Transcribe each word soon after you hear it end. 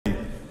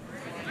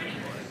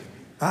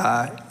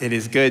It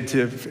is good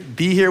to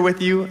be here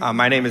with you.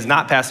 My name is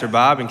not Pastor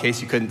Bob, in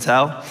case you couldn't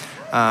tell.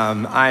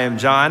 I am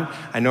John.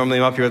 I normally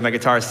am up here with my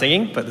guitar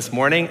singing, but this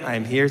morning I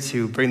am here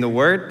to bring the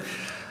word.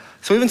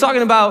 So we've been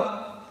talking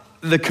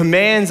about the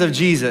commands of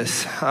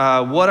Jesus.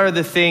 What are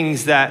the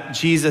things that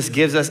Jesus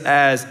gives us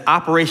as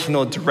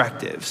operational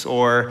directives,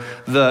 or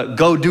the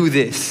go do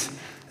this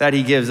that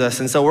he gives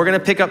us? And so we're going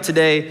to pick up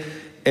today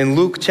in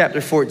Luke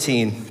chapter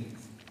 14.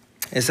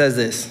 It says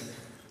this: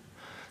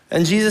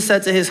 "And Jesus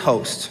said to his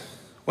host,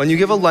 'When you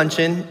give a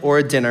luncheon or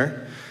a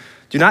dinner,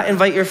 do not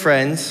invite your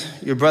friends,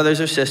 your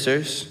brothers or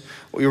sisters,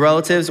 or your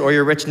relatives or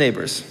your rich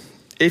neighbors.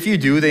 If you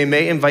do, they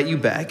may invite you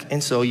back,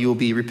 and so you will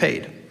be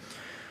repaid.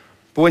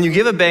 But when you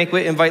give a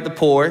banquet, invite the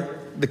poor,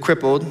 the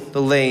crippled,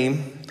 the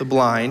lame, the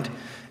blind,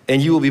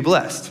 and you will be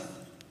blessed.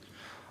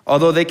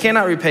 Although they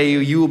cannot repay you,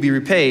 you will be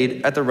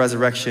repaid at the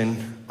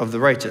resurrection of the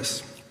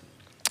righteous.'"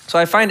 So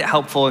I find it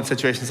helpful in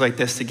situations like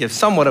this to give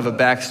somewhat of a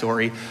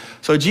backstory.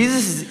 So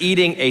Jesus is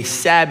eating a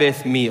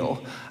Sabbath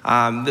meal.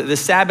 The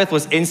Sabbath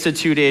was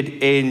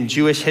instituted in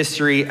Jewish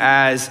history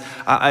as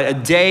a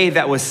day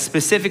that was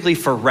specifically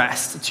for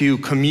rest, to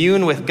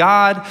commune with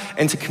God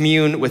and to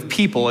commune with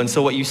people. And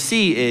so what you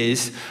see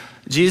is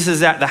Jesus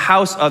is at the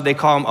house of, they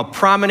call him a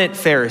prominent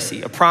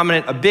Pharisee,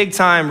 a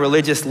big-time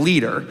religious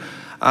leader.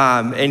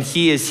 And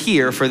he is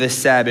here for this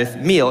Sabbath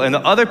meal. And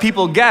the other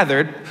people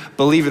gathered,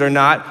 believe it or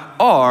not,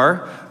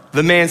 are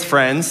the man's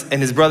friends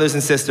and his brothers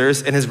and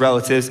sisters and his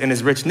relatives and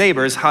his rich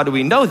neighbors. How do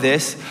we know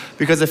this?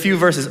 Because a few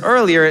verses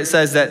earlier, it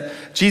says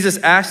that Jesus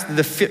asked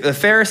the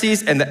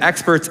Pharisees and the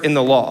experts in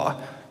the law,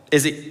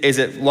 is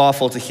it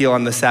lawful to heal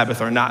on the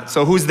Sabbath or not?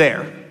 So who's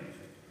there?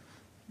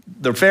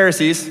 The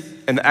Pharisees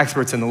and the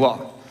experts in the law.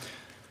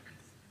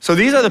 So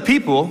these are the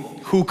people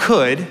who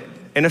could,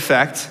 in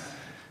effect,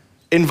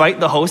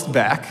 invite the host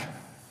back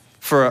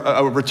for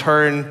a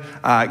return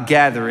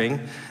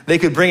gathering. They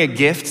could bring a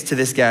gift to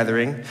this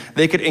gathering.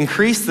 They could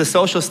increase the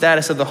social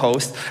status of the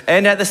host.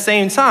 And at the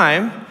same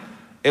time,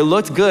 it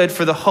looked good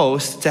for the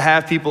host to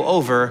have people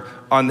over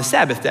on the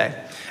Sabbath day.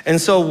 And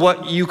so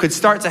what you could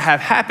start to have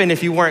happen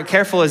if you weren't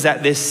careful is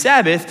that this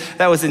Sabbath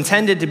that was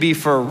intended to be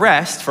for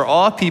rest for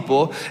all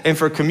people and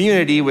for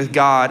community with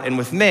God and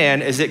with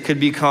man, is it could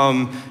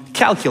become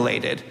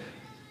calculated.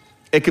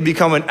 It could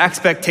become an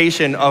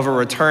expectation of a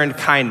returned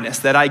kindness,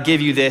 that I give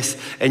you this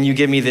and you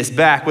give me this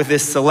back, with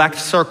this select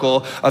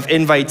circle of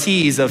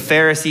invitees, of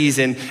Pharisees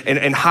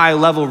and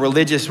high-level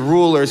religious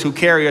rulers who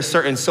carry a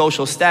certain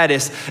social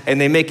status, and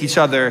they make each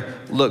other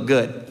look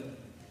good.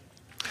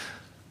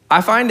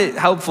 I find it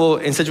helpful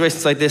in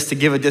situations like this to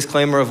give a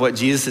disclaimer of what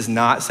Jesus is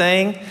not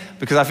saying,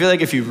 because I feel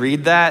like if you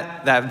read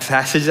that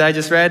passage that I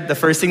just read, the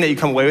first thing that you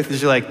come away with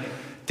is you're like,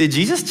 did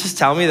Jesus just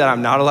tell me that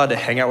I'm not allowed to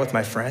hang out with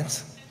my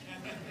friends?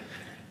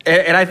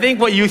 And I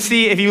think what you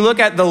see, if you look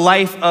at the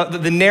life,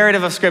 the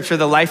narrative of Scripture,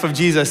 the life of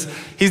Jesus,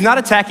 he's not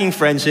attacking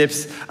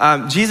friendships.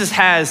 Jesus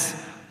has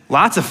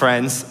lots of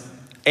friends,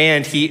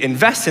 and he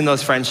invests in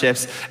those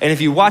friendships. And if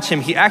you watch him,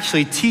 he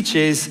actually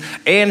teaches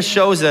and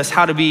shows us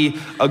how to be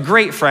a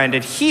great friend.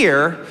 And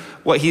here,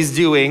 what he's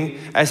doing,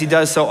 as he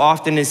does so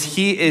often, is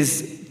he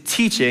is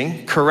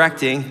teaching,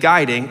 correcting,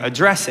 guiding,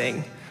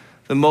 addressing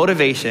the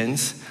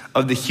motivations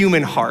of the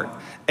human heart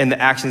and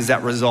the actions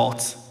that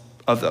result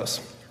of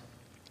those.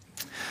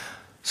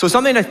 So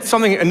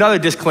another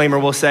disclaimer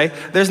will say,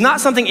 there's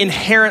not something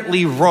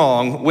inherently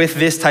wrong with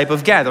this type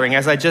of gathering,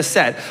 as I just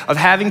said, of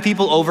having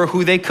people over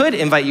who they could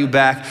invite you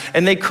back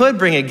and they could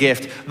bring a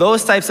gift,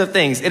 those types of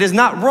things. It is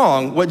not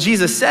wrong. What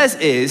Jesus says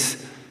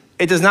is,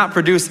 it does not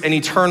produce an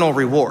eternal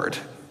reward.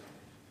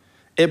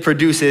 It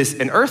produces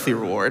an earthly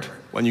reward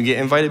when you get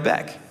invited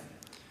back.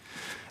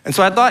 And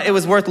so I thought it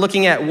was worth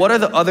looking at what are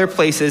the other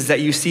places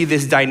that you see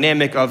this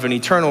dynamic of an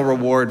eternal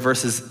reward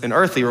versus an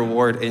earthly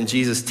reward in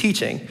Jesus'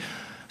 teaching.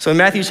 So in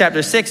Matthew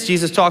chapter 6,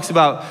 Jesus talks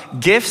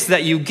about gifts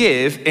that you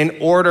give in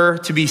order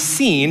to be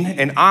seen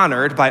and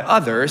honored by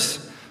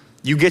others.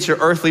 You get your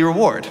earthly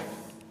reward.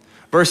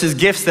 Versus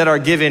gifts that are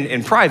given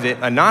in private,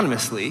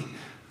 anonymously,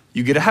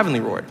 you get a heavenly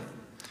reward.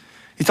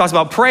 He talks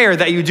about prayer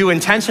that you do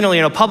intentionally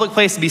in a public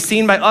place to be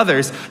seen by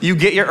others. You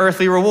get your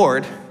earthly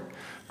reward.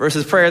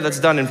 Versus prayer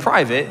that's done in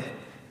private,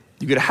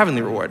 you get a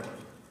heavenly reward.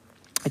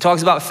 He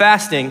talks about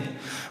fasting,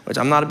 which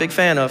I'm not a big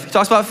fan of. He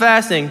talks about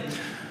fasting,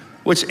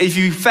 which if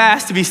you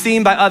fast to be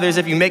seen by others,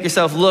 if you make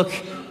yourself look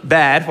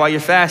bad while you're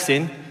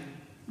fasting,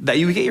 that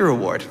you get your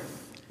reward.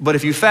 But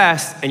if you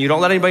fast and you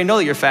don't let anybody know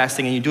that you're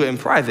fasting and you do it in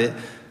private,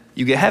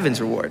 you get heaven's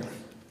reward.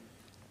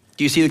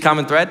 Do you see the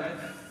common thread?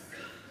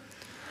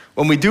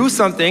 When we do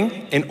something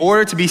in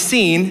order to be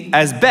seen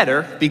as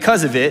better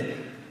because of it,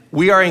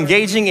 we are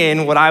engaging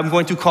in what I'm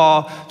going to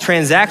call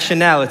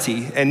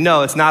transactionality. And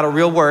no, it's not a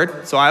real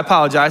word, so I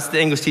apologize to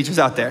the English teachers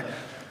out there.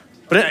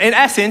 But in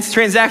essence,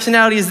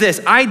 transactionality is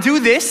this: I do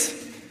this,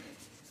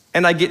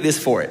 and I get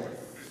this for it.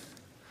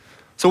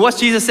 So what's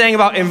Jesus saying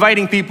about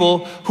inviting people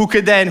who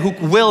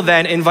will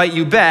then invite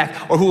you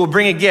back, or who will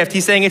bring a gift?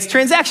 He's saying it's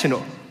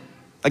transactional.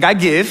 Like, I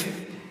give,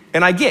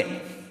 and I get.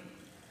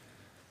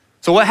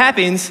 So what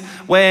happens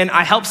when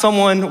I help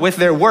someone with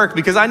their work?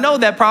 Because I know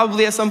that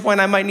probably at some point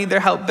I might need their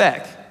help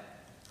back.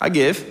 I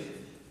give,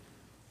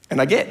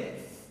 and I get.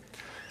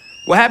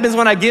 What happens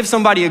when I give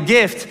somebody a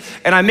gift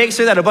and I make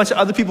sure that a bunch of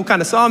other people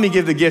kind of saw me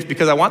give the gift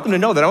because I want them to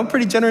know that I'm a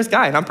pretty generous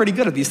guy and I'm pretty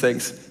good at these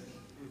things?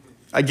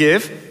 I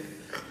give,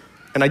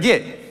 and I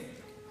get.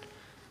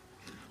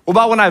 What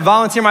about when I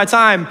volunteer my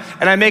time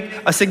and I make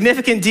a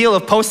significant deal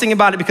of posting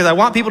about it because I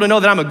want people to know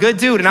that I'm a good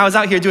dude and I was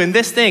out here doing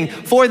this thing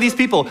for these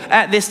people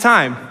at this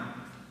time?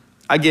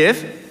 I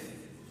give,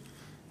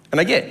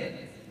 and I get.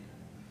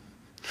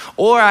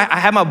 Or I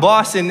have my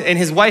boss and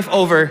his wife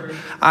over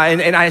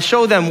and I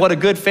show them what a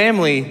good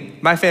family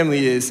my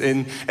family is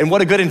and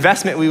what a good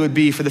investment we would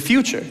be for the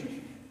future.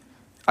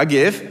 I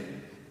give,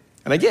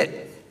 and I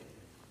get.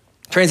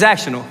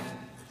 Transactional.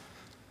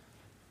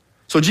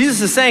 So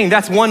Jesus is saying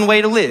that's one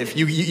way to live.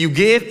 You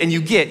give and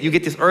you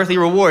get this earthly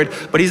reward,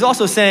 but he's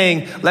also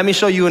saying, let me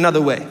show you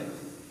another way.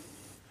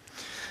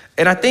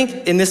 And I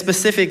think in this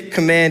specific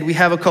command, we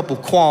have a couple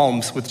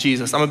qualms with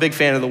Jesus. I'm a big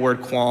fan of the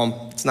word qualm.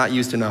 It's not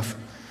used enough.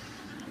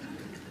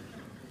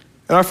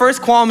 And our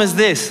first qualm is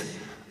this: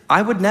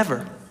 I would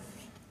never.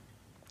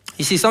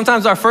 You see,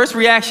 sometimes our first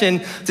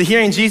reaction to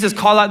hearing Jesus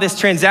call out this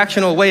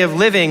transactional way of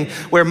living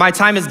where my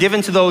time is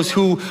given to those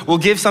who will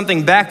give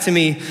something back to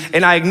me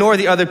and I ignore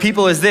the other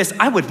people is this: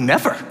 I would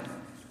never.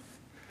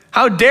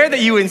 How dare that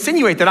you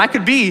insinuate that I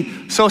could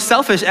be so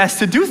selfish as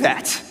to do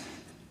that?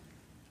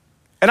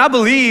 And I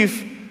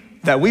believe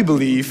that we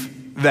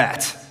believe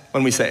that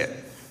when we say it.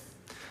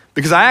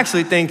 Because I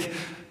actually think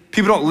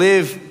people don't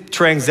live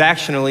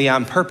transactionally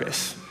on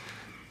purpose.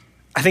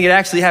 I think it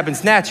actually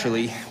happens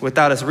naturally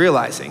without us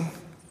realizing.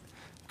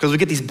 Because we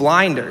get these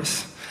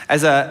blinders.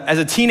 As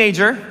a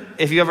teenager,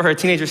 if you ever heard a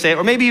teenager say it,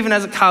 or maybe even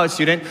as a college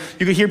student,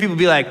 you could hear people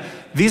be like,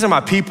 these are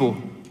my people,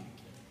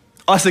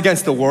 us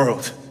against the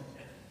world.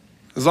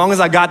 As long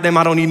as I got them,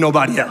 I don't need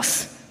nobody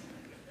else.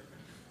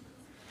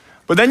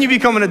 But then you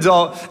become an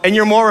adult and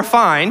you're more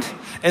refined,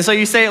 and so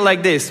you say it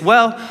like this: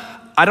 well,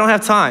 I don't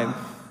have time.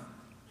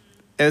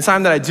 And the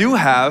time that I do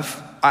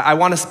have, I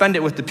want to spend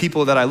it with the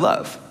people that I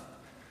love.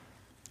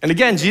 And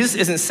again, Jesus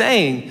isn't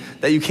saying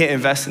that you can't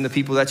invest in the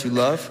people that you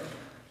love.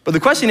 But the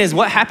question is,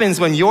 what happens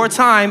when your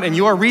time and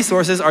your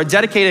resources are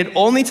dedicated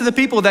only to the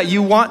people that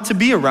you want to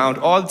be around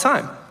all the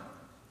time?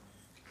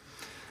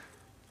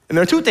 And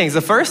there are two things.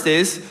 The first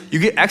is you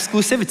get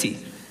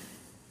exclusivity.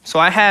 So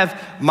I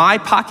have my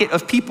pocket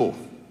of people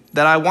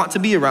that I want to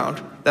be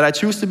around, that I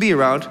choose to be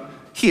around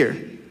here.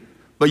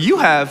 But you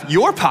have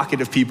your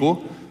pocket of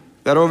people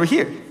that are over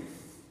here.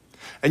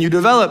 And you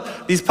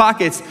develop these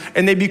pockets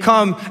and they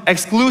become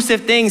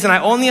exclusive things, and I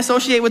only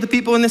associate with the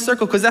people in this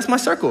circle because that's my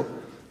circle.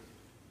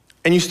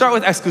 And you start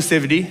with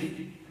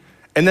exclusivity,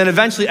 and then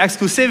eventually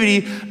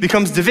exclusivity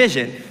becomes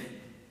division.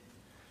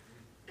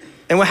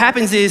 And what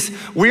happens is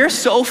we're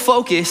so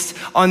focused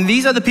on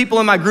these are the people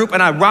in my group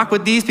and I rock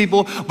with these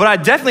people, but I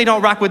definitely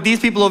don't rock with these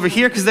people over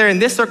here because they're in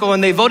this circle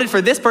and they voted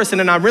for this person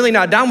and I'm really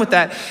not down with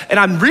that. And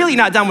I'm really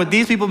not down with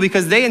these people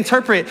because they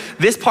interpret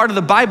this part of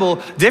the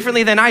Bible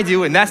differently than I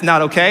do, and that's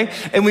not okay.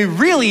 And we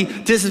really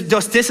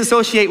just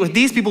disassociate with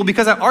these people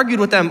because I argued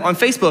with them on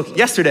Facebook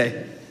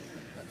yesterday.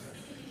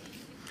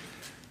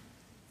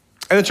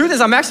 And the truth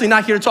is, I'm actually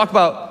not here to talk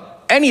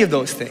about any of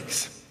those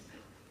things.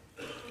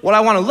 What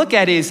I want to look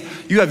at is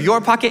you have your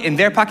pocket and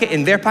their pocket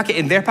and their pocket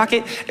and their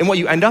pocket, and what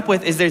you end up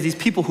with is there's these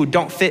people who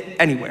don't fit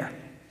anywhere.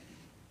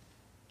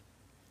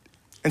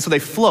 And so they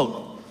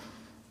float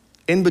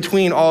in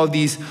between all of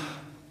these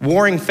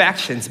warring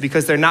factions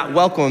because they're not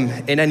welcome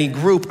in any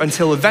group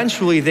until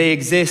eventually they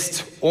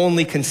exist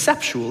only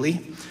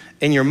conceptually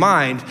in your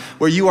mind,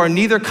 where you are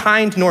neither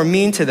kind nor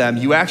mean to them.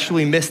 You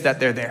actually miss that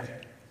they're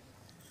there.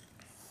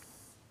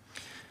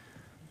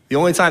 The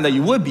only time that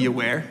you would be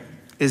aware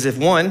is if,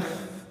 one,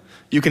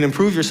 you can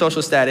improve your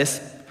social status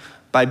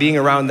by being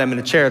around them in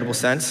a charitable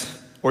sense,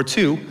 or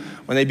two,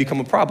 when they become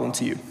a problem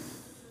to you.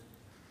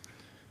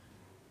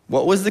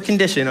 What was the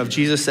condition of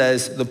Jesus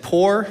says, the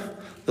poor,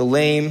 the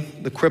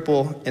lame, the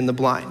cripple, and the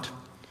blind?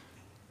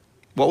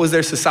 What was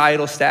their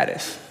societal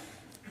status?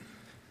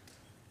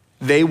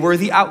 They were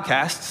the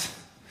outcasts.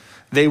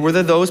 They were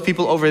those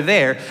people over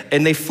there,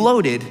 and they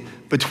floated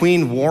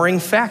between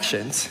warring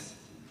factions,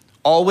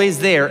 always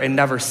there and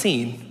never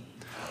seen,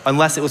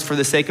 unless it was for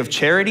the sake of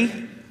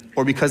charity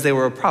or because they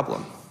were a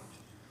problem.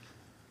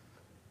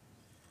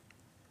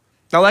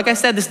 Now, like I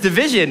said, this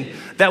division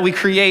that we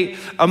create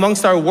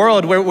amongst our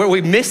world where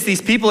we miss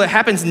these people, it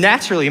happens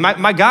naturally.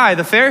 My guy,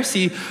 the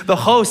Pharisee, the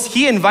host,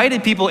 he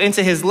invited people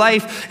into his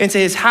life, into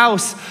his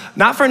house,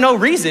 not for no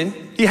reason.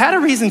 He had a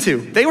reason to.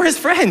 They were his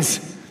friends.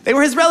 They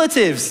were his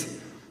relatives.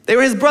 They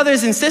were his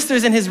brothers and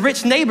sisters and his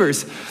rich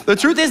neighbors. The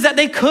truth is that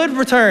they could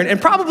return and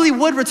probably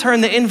would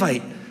return the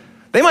invite.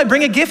 They might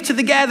bring a gift to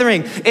the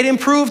gathering. It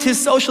improved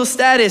his social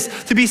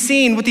status to be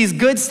seen with these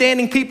good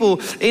standing people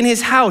in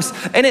his house.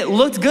 And it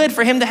looked good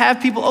for him to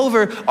have people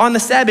over on the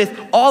Sabbath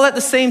all at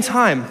the same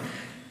time.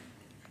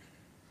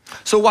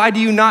 So why do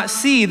you not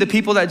see the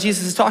people that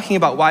Jesus is talking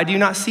about? Why do you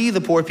not see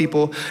the poor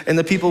people and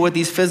the people with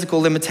these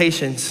physical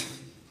limitations?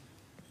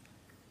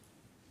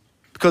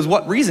 Because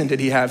what reason did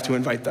he have to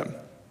invite them?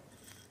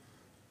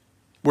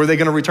 Were they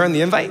going to return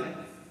the invite?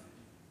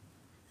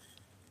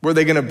 Were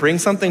they going to bring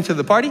something to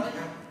the party?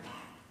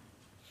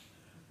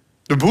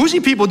 The bougie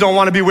people don't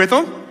want to be with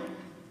him.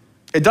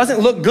 It doesn't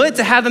look good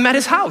to have them at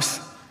his house.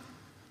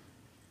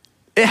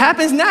 It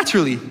happens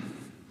naturally.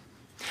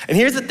 And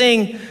here's the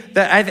thing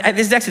that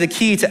this is actually the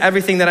key to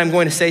everything that I'm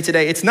going to say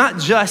today. It's not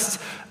just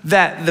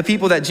that the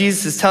people that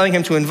Jesus is telling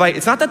him to invite,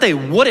 it's not that they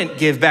wouldn't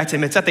give back to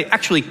him, it's that they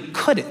actually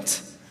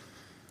couldn't.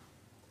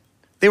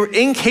 They were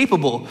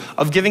incapable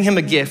of giving him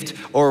a gift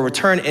or a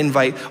return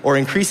invite or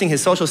increasing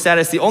his social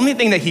status. The only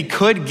thing that he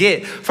could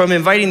get from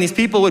inviting these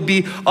people would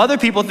be other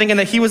people thinking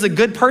that he was a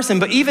good person,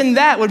 but even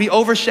that would be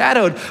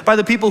overshadowed by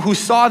the people who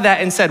saw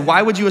that and said,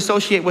 why would you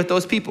associate with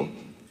those people?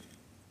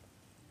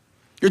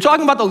 You're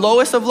talking about the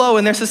lowest of low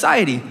in their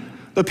society,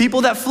 the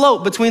people that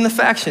float between the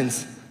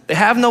factions. They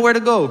have nowhere to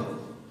go.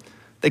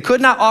 They could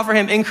not offer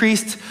him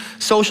increased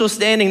social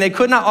standing. They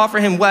could not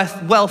offer him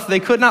wealth. They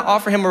could not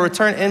offer him a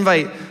return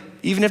invite,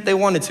 even if they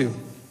wanted to.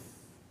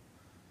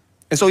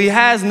 And so he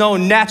has no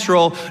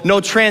natural, no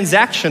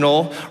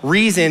transactional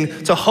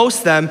reason to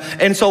host them.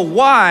 And so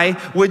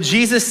why would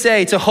Jesus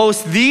say to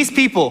host these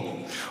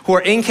people who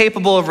are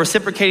incapable of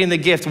reciprocating the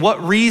gift?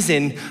 What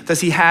reason does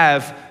he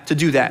have to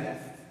do that?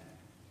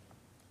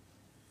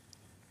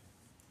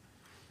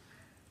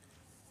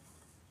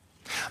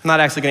 I'm not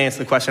actually gonna answer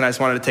the question. I just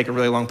wanted to take a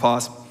really long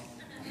pause.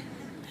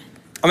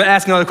 I'm gonna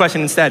ask another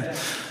question instead.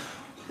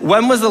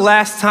 When was the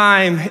last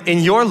time in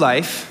your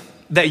life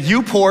that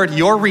you poured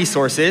your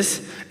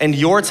resources and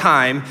your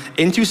time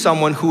into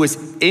someone who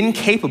is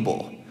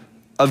incapable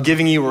of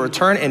giving you a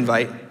return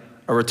invite,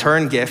 a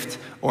return gift,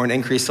 or an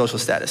increased social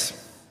status?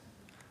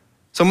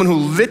 Someone who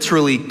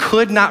literally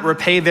could not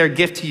repay their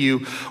gift to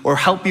you or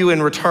help you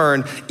in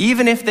return,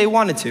 even if they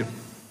wanted to.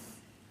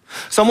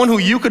 Someone who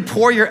you could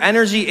pour your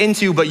energy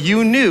into, but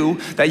you knew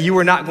that you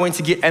were not going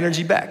to get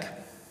energy back.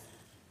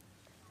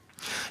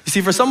 You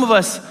see, for some of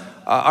us,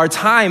 our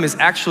time is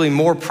actually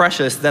more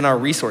precious than our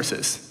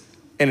resources,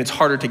 and it's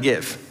harder to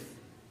give.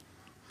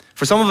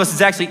 For some of us,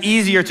 it's actually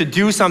easier to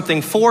do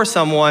something for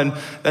someone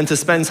than to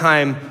spend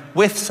time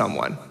with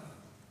someone.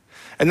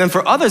 And then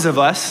for others of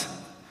us,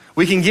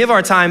 we can give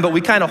our time, but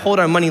we kind of hold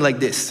our money like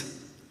this.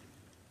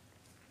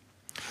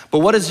 But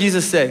what does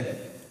Jesus say?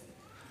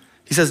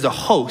 He says to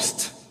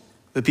host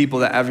the people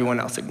that everyone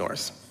else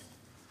ignores.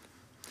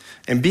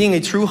 And being a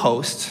true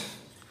host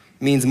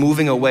means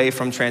moving away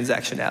from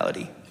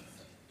transactionality.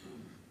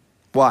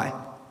 Why?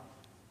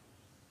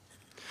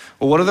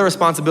 Well, what are the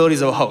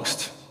responsibilities of a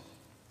host?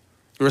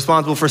 You're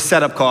responsible for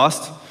setup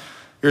cost.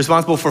 You're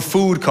responsible for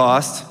food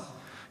cost.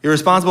 You're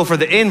responsible for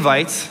the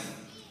invites.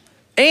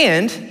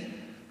 And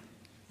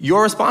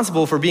you're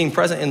responsible for being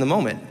present in the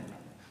moment.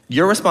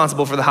 You're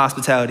responsible for the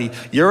hospitality.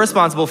 You're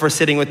responsible for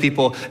sitting with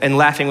people and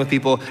laughing with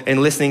people and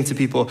listening to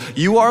people.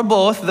 You are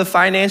both the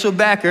financial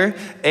backer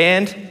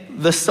and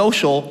the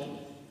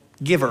social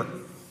giver.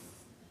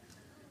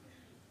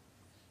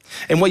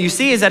 And what you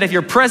see is that if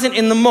you're present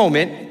in the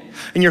moment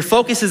and your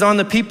focus is on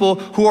the people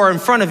who are in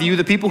front of you,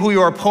 the people who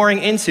you are pouring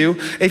into,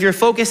 if your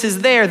focus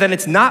is there, then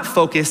it's not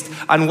focused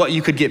on what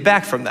you could get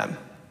back from them.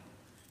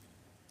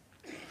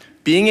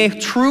 Being a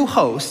true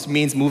host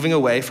means moving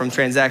away from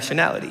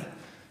transactionality.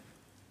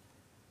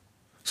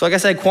 So like I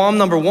said, qualm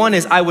number one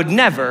is I would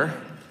never,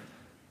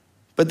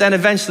 but then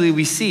eventually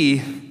we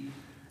see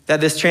that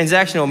this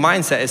transactional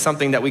mindset is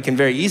something that we can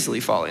very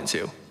easily fall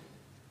into.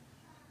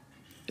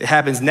 It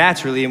happens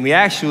naturally, and we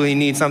actually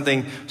need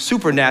something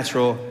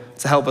supernatural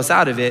to help us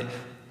out of it.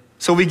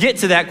 So we get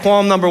to that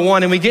qualm number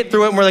one, and we get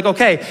through it, and we're like,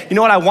 okay, you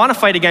know what? I want to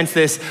fight against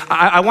this.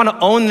 I want to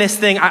own this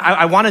thing.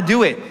 I want to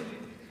do it.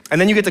 And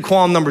then you get to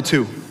qualm number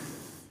two.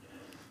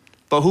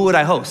 But who would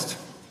I host?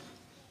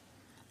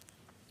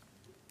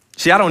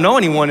 See, I don't know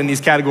anyone in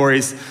these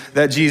categories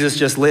that Jesus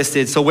just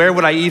listed, so where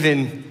would I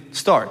even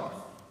start?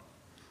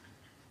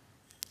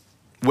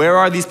 Where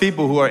are these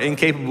people who are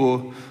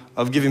incapable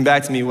of giving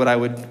back to me what I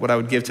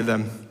would give to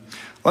them?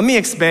 Let me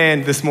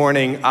expand this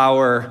morning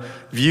our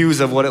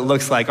views of what it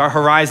looks like, our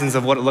horizons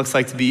of what it looks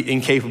like to be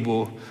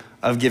incapable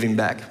of giving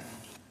back.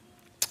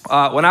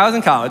 When I was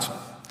in college,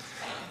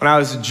 when I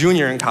was a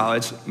junior in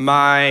college,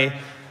 my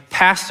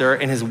pastor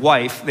and his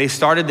wife, they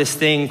started this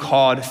thing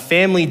called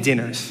family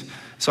dinners.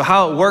 So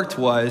how it worked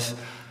was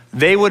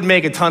they would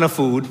make a ton of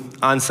food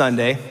on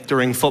Sunday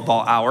during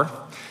football hour,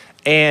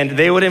 and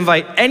they would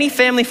invite any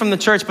family from the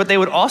church, but they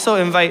would also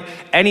invite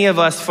any of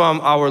us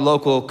from our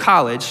local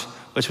college,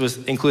 which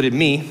included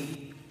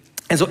me.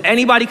 And so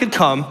anybody could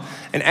come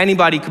and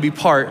anybody could be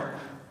part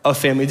of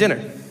family dinner.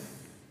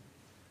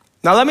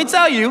 Now let me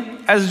tell you,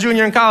 as a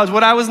junior in college,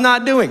 what I was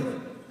not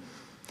doing.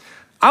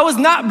 I was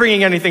not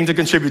bringing anything to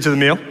contribute to the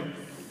meal.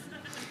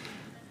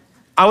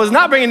 I was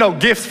not bringing no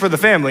gifts for the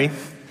family.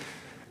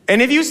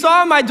 And if you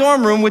saw my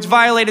dorm room, which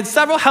violated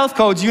several health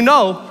codes, you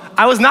know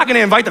I was not gonna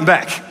invite them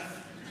back.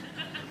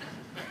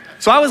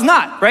 So I was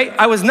not, right?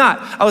 I was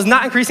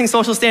not increasing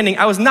social standing.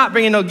 I was not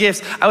bringing no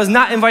gifts. I was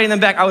not inviting them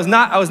back. I was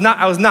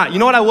not. You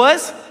know what I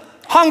was?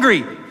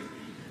 Hungry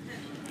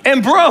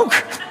and broke.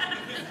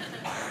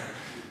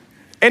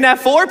 And at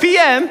 4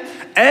 p.m.,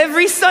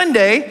 every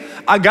Sunday,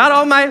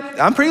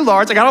 I'm pretty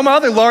large, I got all my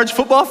other large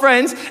football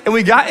friends, and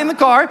we got in the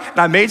car, and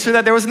I made sure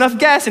that there was enough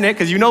gas in it,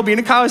 because being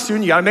a college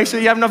student, you gotta make sure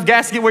you have enough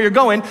gas to get where you're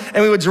going,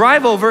 and we would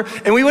drive over,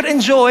 and we would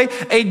enjoy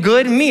a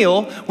good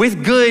meal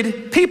with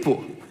good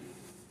people.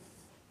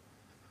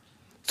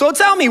 So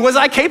tell me, was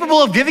I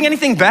capable of giving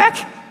anything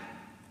back?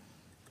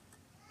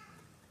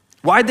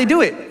 Why'd they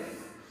do it?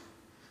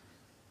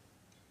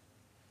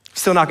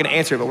 Still not gonna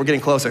answer it, but we're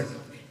getting closer.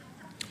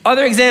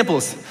 Other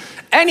examples.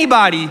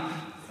 Anybody,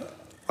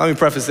 let me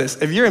preface this.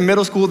 If you're in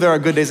middle school, there are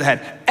good days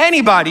ahead.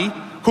 Anybody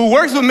who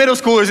works with middle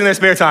schoolers in their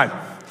spare time.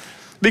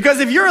 Because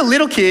if you're a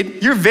little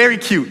kid, you're very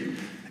cute.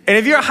 And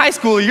if you're a high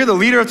schooler, you're the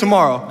leader of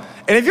tomorrow.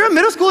 And if you're a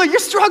middle schooler, you're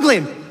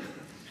struggling.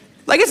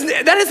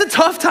 That is a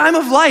tough time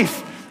of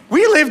life.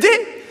 We lived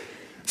it.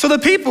 So the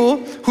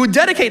people who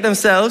dedicate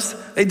themselves,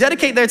 they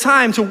dedicate their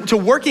time to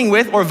working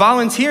with or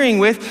volunteering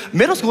with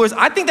middle schoolers,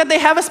 I think that they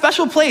have a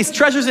special place,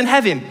 treasures in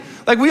heaven.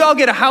 We all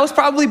get a house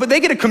probably, but they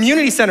get a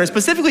community center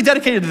specifically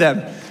dedicated to them.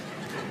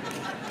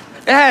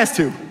 It has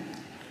to.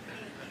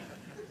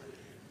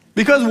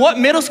 Because what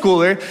middle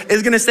schooler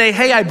is gonna say,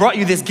 hey, I brought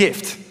you this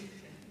gift?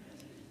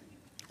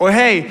 Or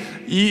hey,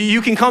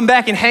 you can come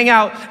back and hang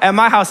out at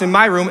my house in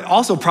my room. It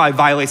also probably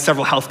violates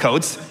several health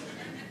codes.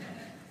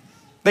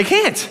 They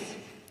can't.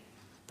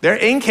 They're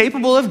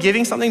incapable of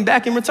giving something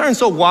back in return.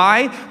 So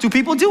why do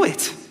people do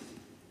it?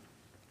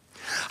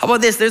 How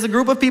about this? There's a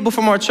group of people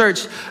from our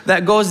church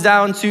that goes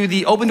down to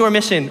the Open Door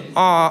Mission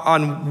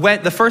on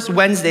the first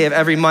Wednesday of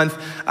every month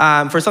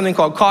for something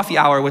called Coffee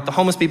Hour with the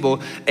homeless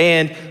people.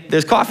 And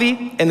there's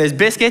coffee and there's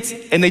biscuits,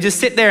 and they just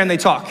sit there and they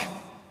talk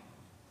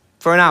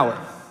for an hour.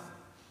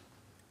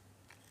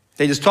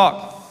 They just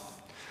talk.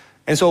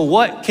 And so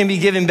what can be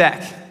given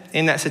back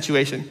in that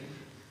situation?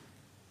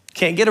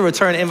 Can't get a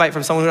return invite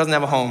from someone who doesn't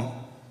have a home.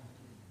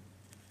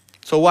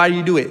 So why do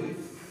you do it?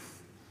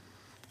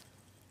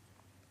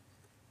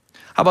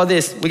 How about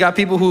this? We got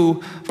people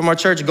who, from our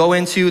church, go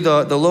into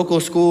the local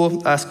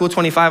school, School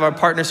 25, our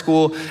partner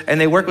school,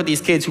 and they work with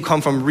these kids who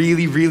come from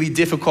really, really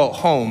difficult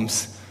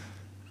homes.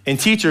 And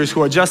teachers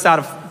who are just out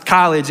of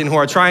college and who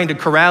are trying to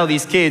corral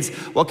these kids,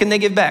 what can they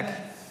give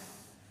back?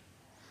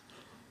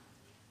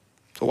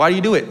 So why do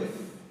you do it?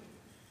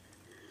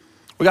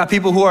 We got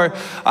people who are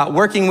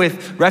working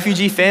with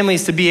refugee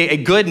families to be a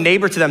good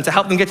neighbor to them, to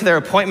help them get to their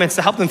appointments,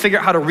 to help them figure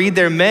out how to read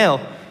their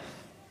mail.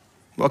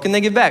 What can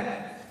they give back?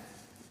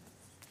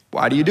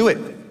 Why do you do it?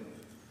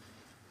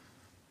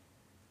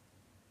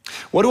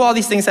 What do all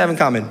these things have in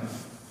common?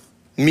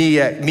 Me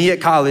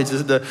at college,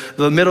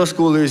 the middle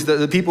schoolers,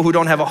 the people who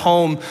don't have a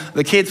home,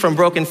 the kids from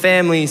broken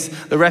families,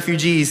 the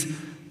refugees.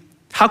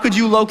 How could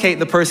you locate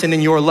the person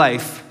in your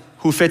life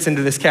who fits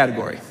into this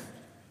category?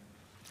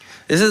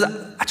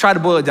 I try to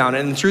boil it down,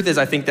 and the truth is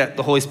I think that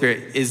the Holy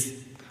Spirit is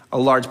a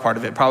large part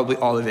of it, probably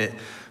all of it.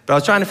 But I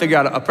was trying to figure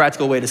out a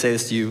practical way to say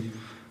this to you.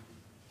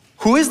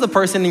 Who is the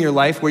person in your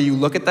life where you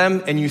look at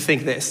them and you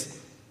think this?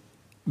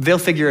 They'll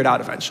figure it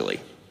out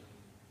eventually.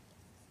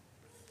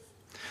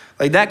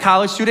 That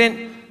college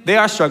student, they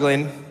are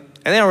struggling,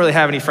 and they don't really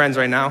have any friends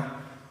right now,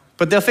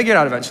 but they'll figure it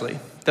out eventually.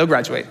 They'll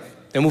graduate,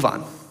 they'll move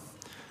on.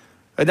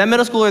 That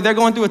middle schooler, they're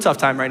going through a tough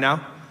time right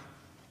now,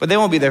 but they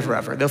won't be there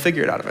forever. They'll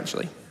figure it out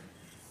eventually.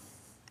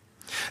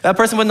 That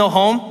person with no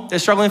home, they're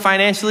struggling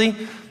financially,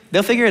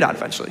 they'll figure it out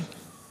eventually.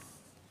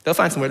 They'll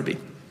find somewhere to be.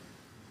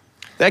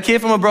 That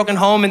kid from a broken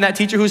home and that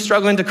teacher who's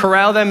struggling to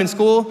corral them in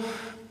school,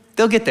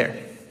 they'll get there.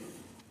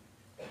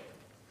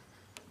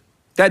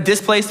 That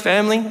displaced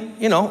family,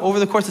 over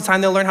the course of time,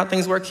 they'll learn how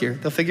things work here.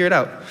 They'll figure it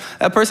out.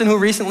 That person who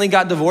recently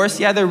got divorced,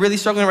 they're really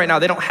struggling right now.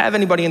 They don't have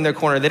anybody in their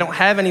corner. They don't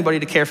have anybody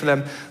to care for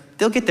them.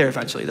 They'll get there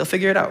eventually. They'll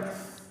figure it out.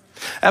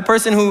 That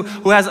person who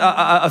has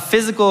a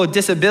physical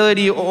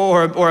disability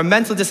or a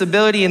mental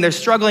disability, and they're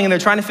struggling and they're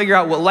trying to figure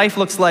out what life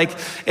looks like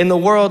in the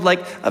world,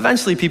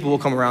 eventually people will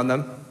come around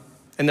them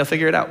and they'll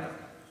figure it out.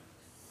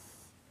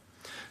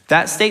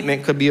 That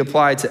statement could be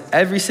applied to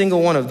every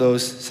single one of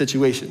those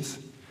situations.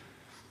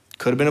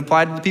 Could have been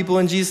applied to the people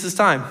in Jesus'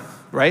 time,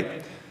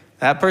 right?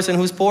 That person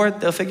who's poor,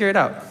 they'll figure it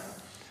out.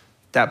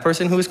 That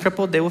person who is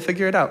crippled, they will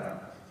figure it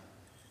out.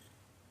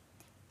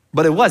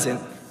 But it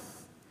wasn't.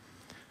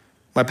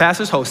 My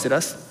pastors hosted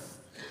us.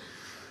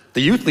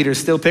 The youth leaders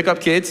still pick up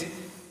kids.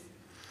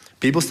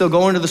 People still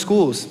go into the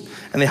schools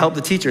and they help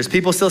the teachers.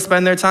 People still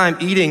spend their time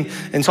eating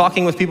and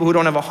talking with people who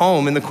don't have a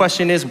home. And the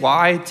question is,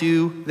 why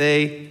do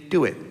they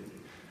do it?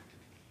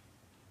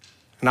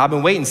 And I've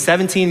been waiting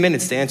 17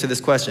 minutes to answer this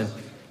question.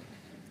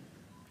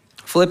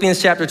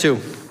 Philippians chapter 2.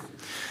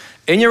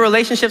 In your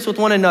relationships with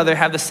one another,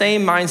 have the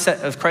same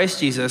mindset of Christ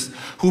Jesus,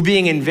 who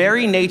being in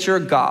very nature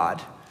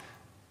God,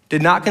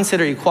 did not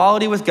consider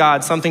equality with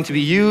God something to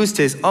be used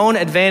to his own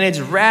advantage.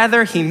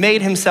 Rather, he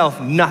made himself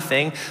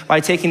nothing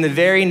by taking the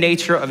very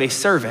nature of a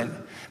servant,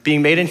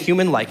 being made in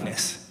human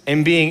likeness.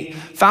 And being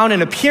found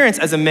in appearance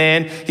as a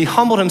man, he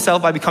humbled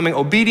himself by becoming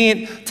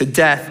obedient to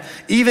death,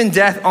 even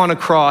death on a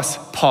cross.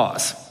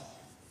 Pause.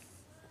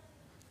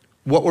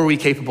 What were we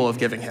capable of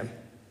giving him?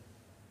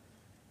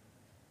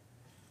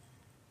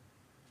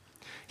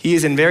 He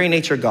is in very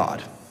nature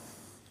God.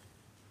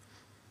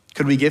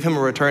 Could we give him a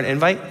return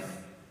invite?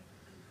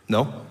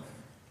 No.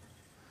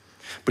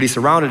 But he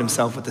surrounded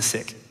himself with the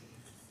sick.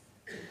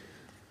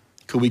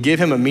 Could we give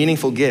him a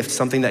meaningful gift,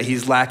 something that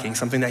he's lacking,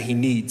 something that he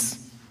needs?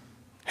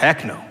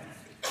 Heck no.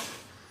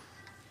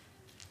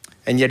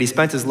 And yet he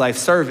spent his life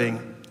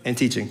serving and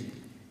teaching.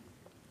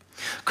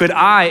 Could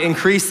I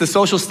increase the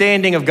social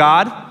standing of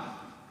God?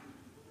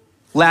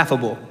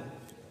 Laughable.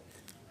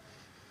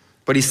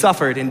 But he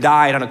suffered and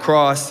died on a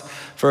cross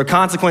for a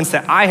consequence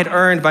that I had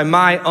earned by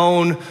my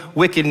own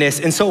wickedness.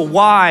 And so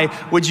why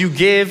would you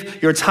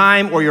give your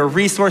time or your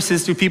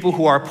resources to people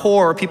who are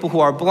poor, or people who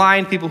are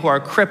blind, people who are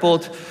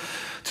crippled,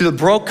 to the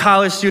broke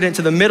college student,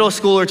 to the middle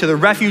schooler, to the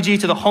refugee,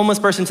 to the homeless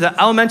person, to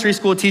the elementary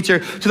school teacher,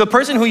 to the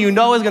person who you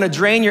know is gonna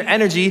drain your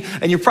energy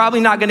and you're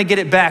probably not gonna get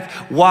it back?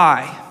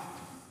 Why?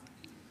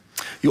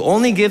 You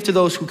only give to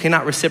those who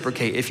cannot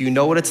reciprocate if you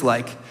know what it's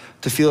like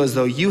to feel as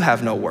though you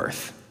have no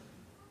worth.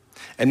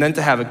 And then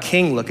to have a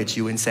king look at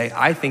you and say,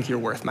 I think you're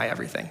worth my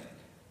everything.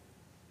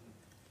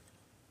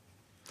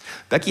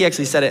 Becky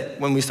actually said it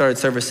when we started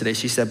service today.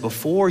 She said,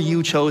 before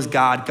you chose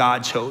God,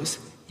 God chose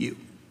you.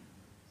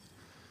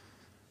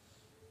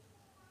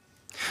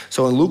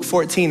 So in Luke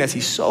 14, as he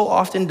so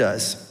often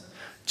does,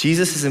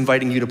 Jesus is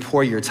inviting you to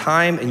pour your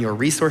time and your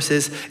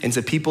resources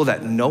into people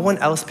that no one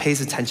else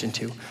pays attention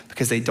to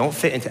because they don't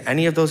fit into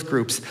any of those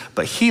groups,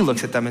 but he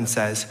looks at them and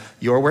says,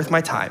 you're worth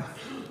my time,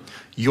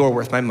 you're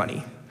worth my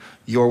money,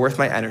 you're worth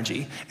my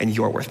energy, and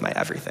you're worth my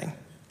everything.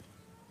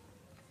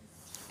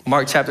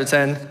 Mark chapter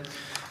 10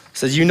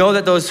 says, you know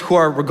that those who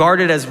are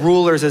regarded as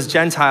rulers, as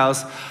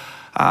Gentiles,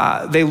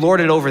 they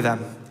lord it over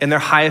them, and their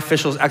high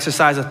officials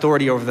exercise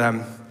authority over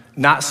them.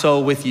 Not so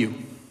with you.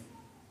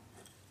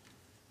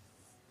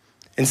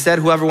 Instead,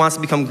 whoever wants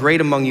to become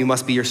great among you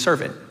must be your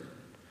servant.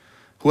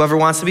 Whoever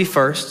wants to be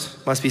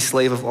first must be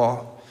slave of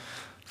all.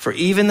 For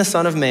even the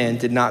Son of Man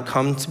did not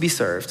come to be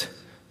served,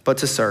 but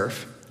to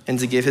serve, and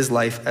to give his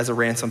life as a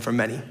ransom for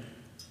many.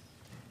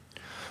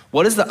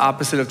 What is the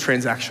opposite of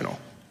transactional?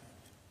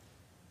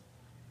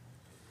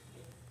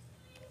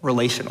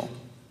 Relational.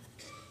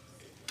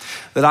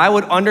 That I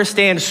would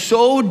understand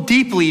so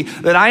deeply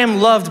that I am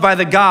loved by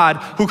the God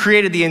who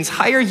created the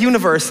entire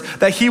universe,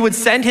 that he would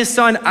send his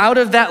son out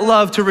of that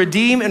love to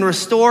redeem and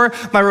restore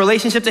my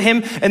relationship to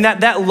him, and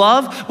that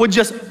love would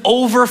just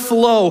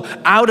overflow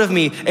out of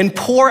me and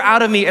pour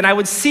out of me, and I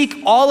would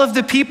seek all of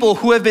the people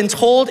who have been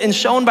told and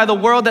shown by the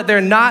world that they're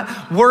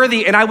not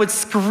worthy, and I would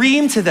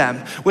scream to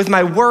them with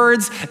my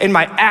words and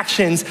my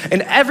actions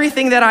and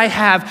everything that I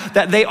have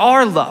that they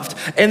are loved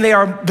and they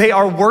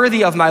are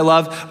worthy of my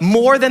love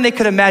more than they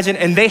could imagine,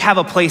 and they have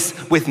a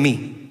place with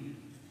me.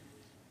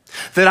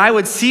 That I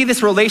would see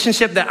this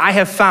relationship that I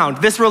have found,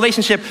 this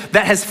relationship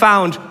that has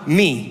found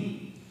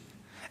me,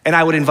 and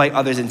I would invite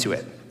others into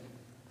it.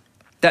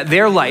 That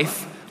their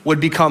life would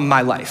become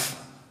my life.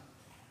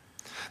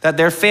 That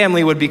their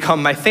family would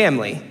become my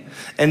family,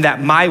 and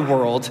that my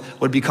world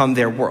would become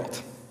their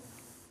world.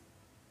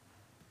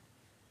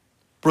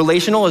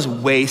 Relational is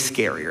way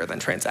scarier than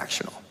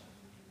transactional.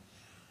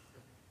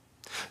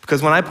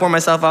 Because when I pour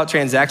myself out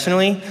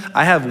transactionally,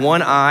 I have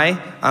one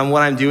eye on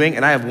what I'm doing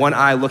and I have one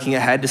eye looking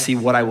ahead to see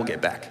what I will get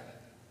back.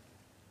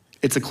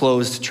 It's a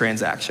closed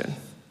transaction.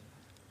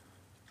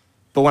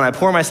 But when I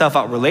pour myself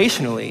out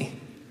relationally,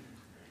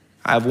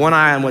 I have one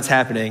eye on what's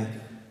happening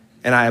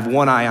and I have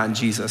one eye on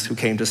Jesus, who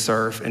came to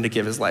serve and to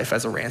give his life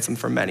as a ransom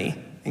for many,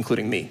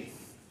 including me.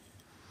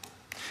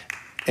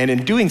 And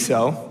in doing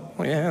so,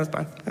 well, yeah, that's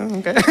fine. Oh,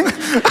 okay.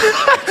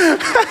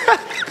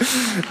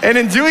 And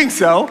in doing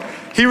so,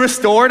 he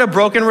restored a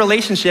broken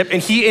relationship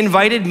and he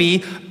invited me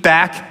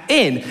back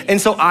in.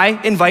 And so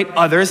I invite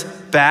others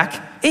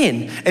back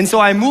in. And so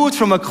I moved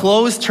from a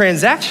closed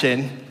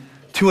transaction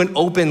to an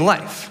open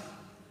life.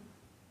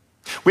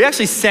 We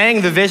actually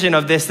sang the vision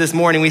of this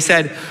morning. We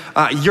said,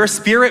 your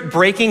spirit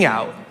breaking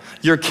out,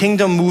 your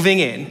kingdom moving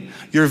in,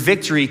 your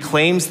victory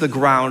claims the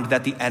ground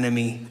that the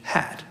enemy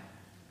had.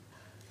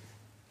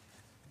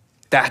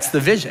 That's the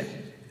vision.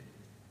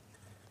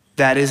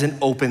 That is an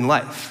open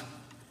life.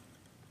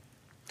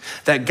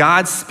 That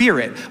God's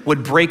spirit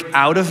would break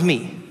out of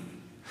me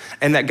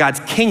and that God's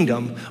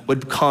kingdom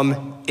would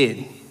come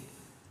in.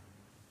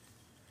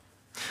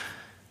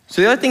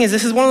 So the other thing is,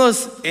 this is one of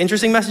those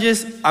interesting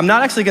messages. I'm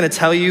not actually gonna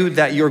tell you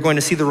that you're going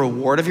to see the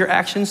reward of your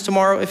actions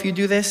tomorrow if you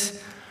do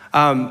this.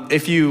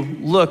 If you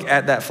look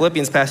at that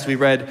Philippians passage we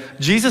read,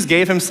 Jesus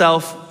gave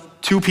himself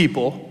to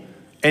people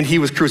and he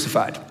was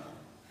crucified.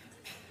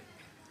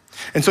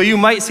 And so you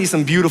might see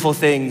some beautiful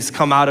things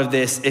come out of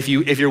this if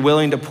you're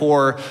willing to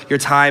pour your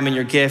time and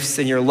your gifts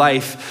and your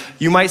life.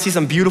 You might see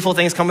some beautiful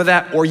things come of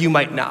that, or you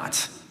might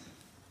not.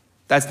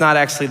 That's not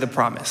actually the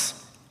promise.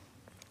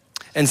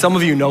 And some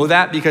of you know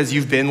that because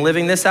you've been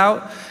living this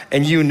out,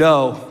 and you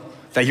know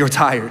that you're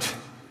tired.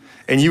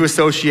 And you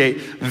associate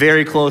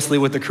very closely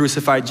with the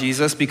crucified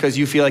Jesus because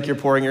you feel like you're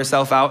pouring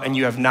yourself out and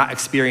you have not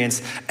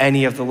experienced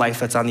any of the life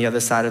that's on the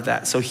other side of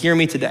that. So hear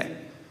me today.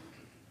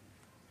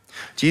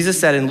 Jesus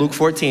said in Luke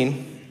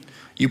 14,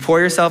 you pour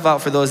yourself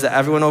out for those that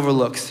everyone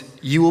overlooks,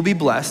 you will be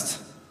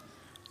blessed,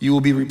 You will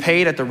be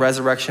repaid at the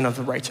resurrection of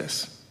the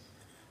righteous.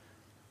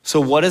 So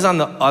what is on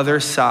the other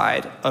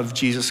side of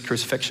Jesus'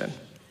 crucifixion?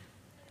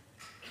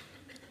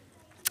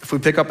 If we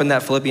pick up in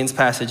that Philippians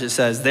passage, it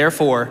says,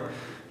 therefore,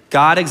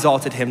 God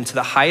exalted him to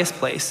the highest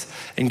place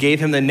and gave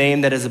him the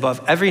name that is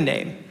above every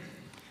name,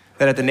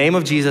 that at the name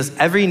of Jesus,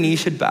 every knee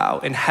should bow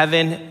in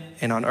heaven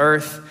and on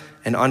earth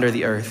and under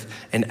the earth,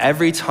 and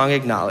every tongue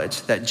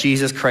acknowledge that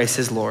Jesus Christ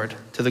is Lord,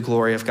 to the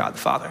glory of God the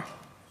Father.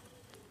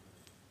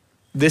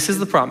 This is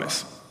the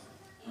promise.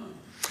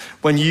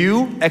 When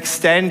you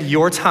extend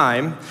your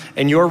time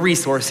and your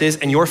resources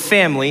and your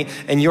family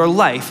and your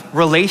life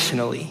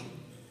relationally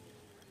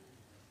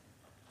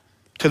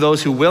to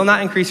those who will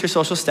not increase your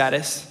social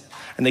status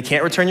and they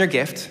can't return your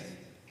gift,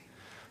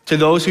 to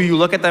those who you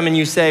look at them and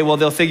you say, well,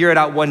 they'll figure it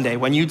out one day.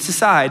 When you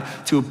decide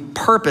to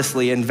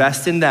purposely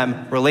invest in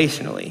them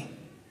relationally,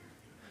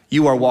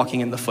 you are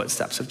walking in the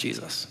footsteps of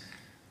Jesus.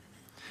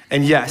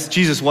 And yes,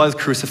 Jesus was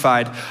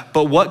crucified,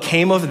 but what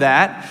came of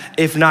that,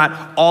 if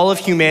not all of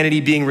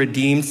humanity being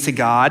redeemed to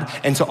God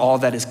and to all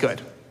that is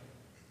good?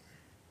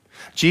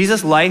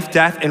 Jesus' life,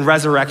 death, and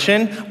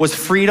resurrection was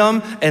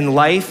freedom and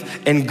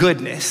life and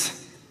goodness.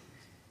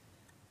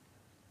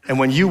 And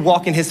when you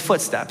walk in his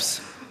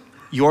footsteps,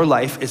 your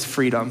life is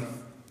freedom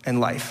and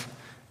life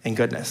and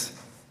goodness.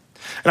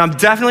 And I'm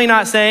definitely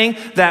not saying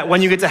that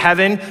when you get to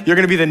heaven, you're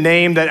gonna be the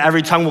name that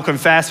every tongue will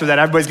confess or that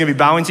everybody's gonna be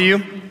bowing to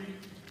you.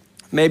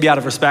 Maybe out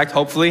of respect,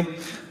 hopefully.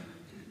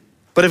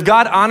 But if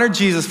God honored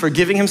Jesus for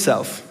giving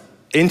himself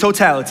in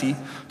totality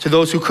to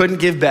those who couldn't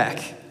give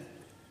back,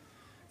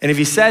 and if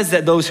he says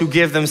that those who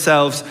give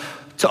themselves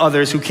to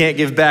others who can't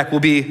give back will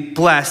be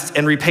blessed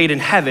and repaid in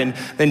heaven,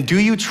 then do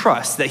you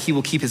trust that he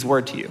will keep his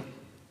word to you?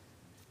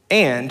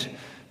 And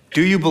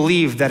do you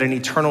believe that an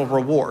eternal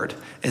reward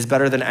is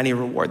better than any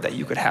reward that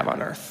you could have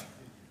on earth?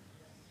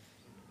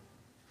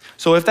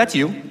 So if that's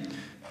you,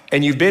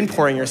 and you've been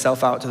pouring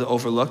yourself out to the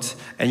overlooked,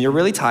 and you're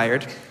really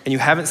tired, and you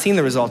haven't seen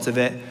the results of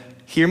it,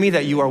 hear me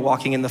that you are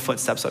walking in the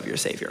footsteps of your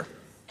Savior.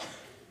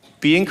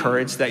 Be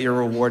encouraged that your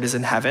reward is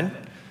in heaven,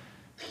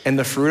 and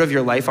the fruit of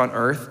your life on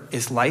earth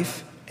is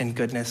life and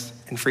goodness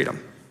and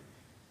freedom.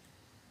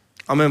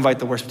 I'm gonna invite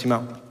the worship team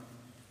out.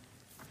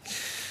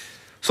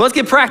 So let's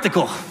get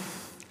practical.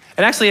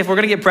 And actually, if we're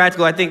gonna get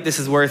practical, I think this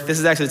is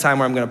actually the time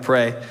where I'm gonna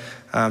pray.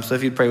 So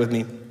if you'd pray with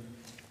me.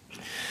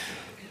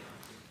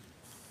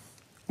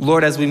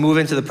 Lord, as we move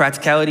into the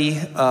practicality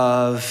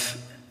of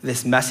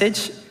this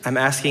message, I'm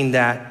asking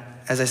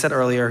that, as I said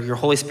earlier, your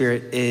Holy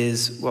Spirit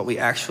is what we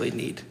actually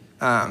need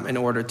in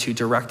order to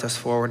direct us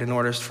forward, in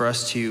order for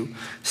us to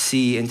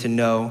see and to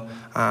know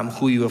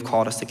who you have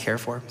called us to care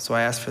for. So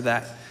I ask for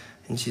that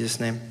in Jesus'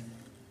 name.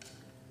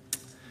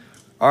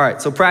 All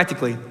right, so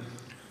practically,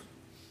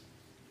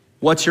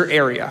 what's your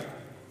area?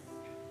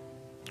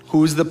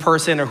 Who's the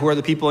person or who are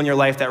the people in your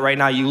life that right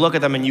now you look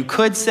at them and you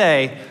could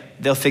say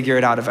they'll figure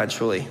it out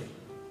eventually?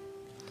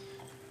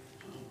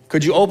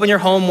 Could you open your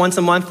home once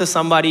a month to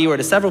somebody or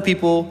to several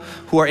people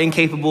who are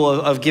incapable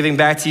of giving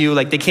back to you?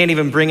 Like they can't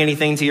even bring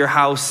anything to your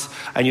house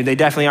and they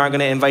definitely aren't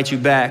gonna invite you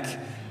back.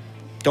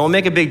 Don't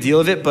make a big deal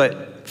of it,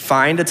 but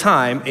find a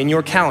time in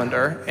your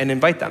calendar and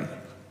invite them.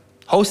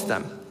 Host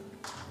them.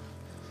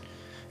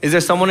 Is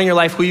there someone in your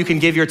life who you can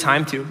give your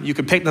time to? You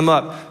could pick them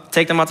up,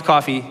 take them out to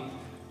coffee,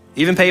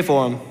 even pay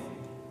for them.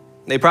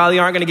 They probably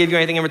aren't gonna give you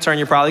anything in return.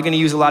 You're probably gonna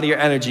use a lot of your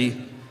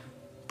energy,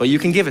 but you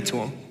can give it to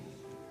them.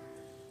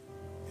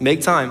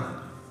 Make time.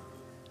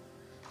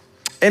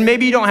 And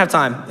maybe you don't have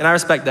time, and I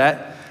respect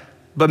that,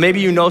 but maybe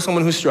you know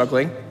someone who's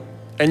struggling,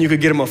 and you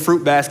could get them a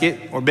fruit basket,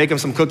 or bake them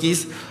some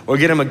cookies, or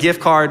get them a gift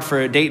card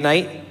for a date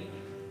night,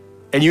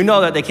 and you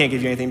know that they can't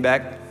give you anything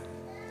back.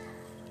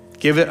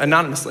 Give it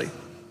anonymously. All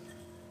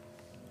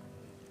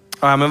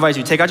right, I'm gonna invite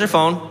you, take out your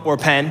phone, or a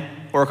pen,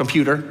 or a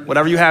computer,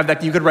 whatever you have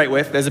that you could write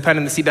with. There's a pen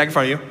in the seat back in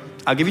front of you.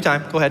 I'll give you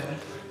time, go ahead.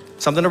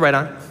 Something to write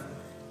on.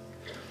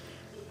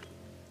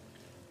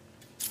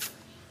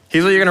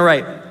 Here's what you're gonna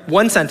write.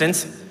 One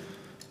sentence.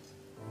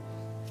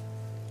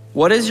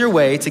 What is your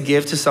way to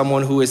give to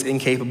someone who is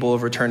incapable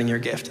of returning your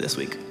gift this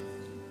week?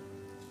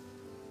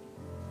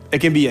 It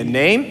can be a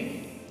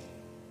name.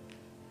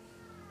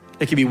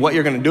 It can be what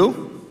you're gonna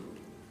do.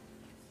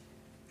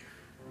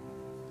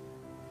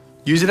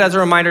 Use it as a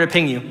reminder to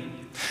ping you.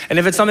 And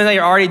if it's something that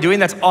you're already doing,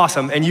 that's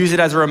awesome. And use it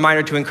as a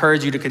reminder to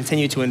encourage you to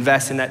continue to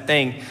invest in that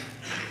thing.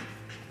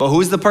 But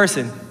who's the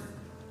person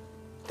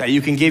that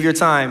you can give your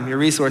time, your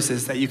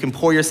resources, that you can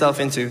pour yourself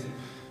into?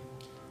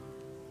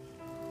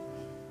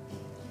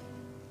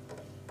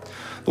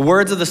 The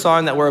words of the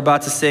song that we're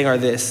about to sing are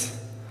this: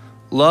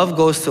 love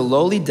goes to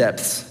lowly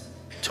depths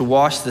to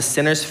wash the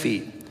sinner's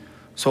feet,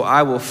 so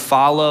I will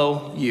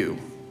follow you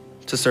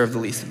to serve the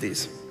least of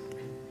these.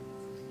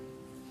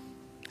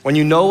 When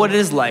you know what it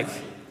is like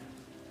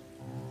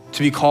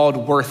to be called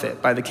worth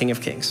it by the King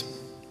of Kings,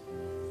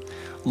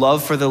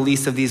 love for the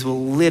least of these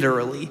will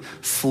literally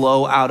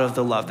flow out of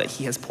the love that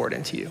he has poured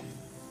into you.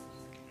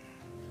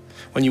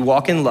 When you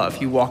walk in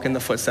love, you walk in the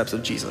footsteps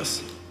of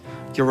Jesus.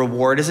 Your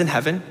reward is in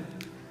heaven.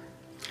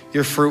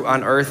 Your fruit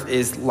on earth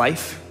is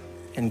life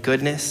and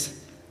goodness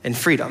and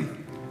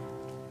freedom.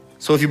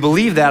 So if you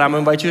believe that, I'm gonna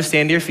invite you to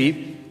stand to your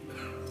feet.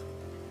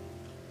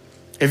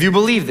 If you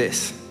believe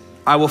this,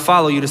 I will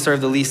follow you to serve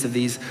the least of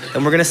these.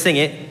 And we're gonna sing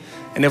it.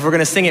 And if we're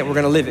gonna sing it, we're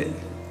gonna live it.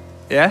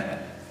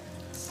 Yeah?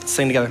 Let's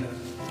sing together.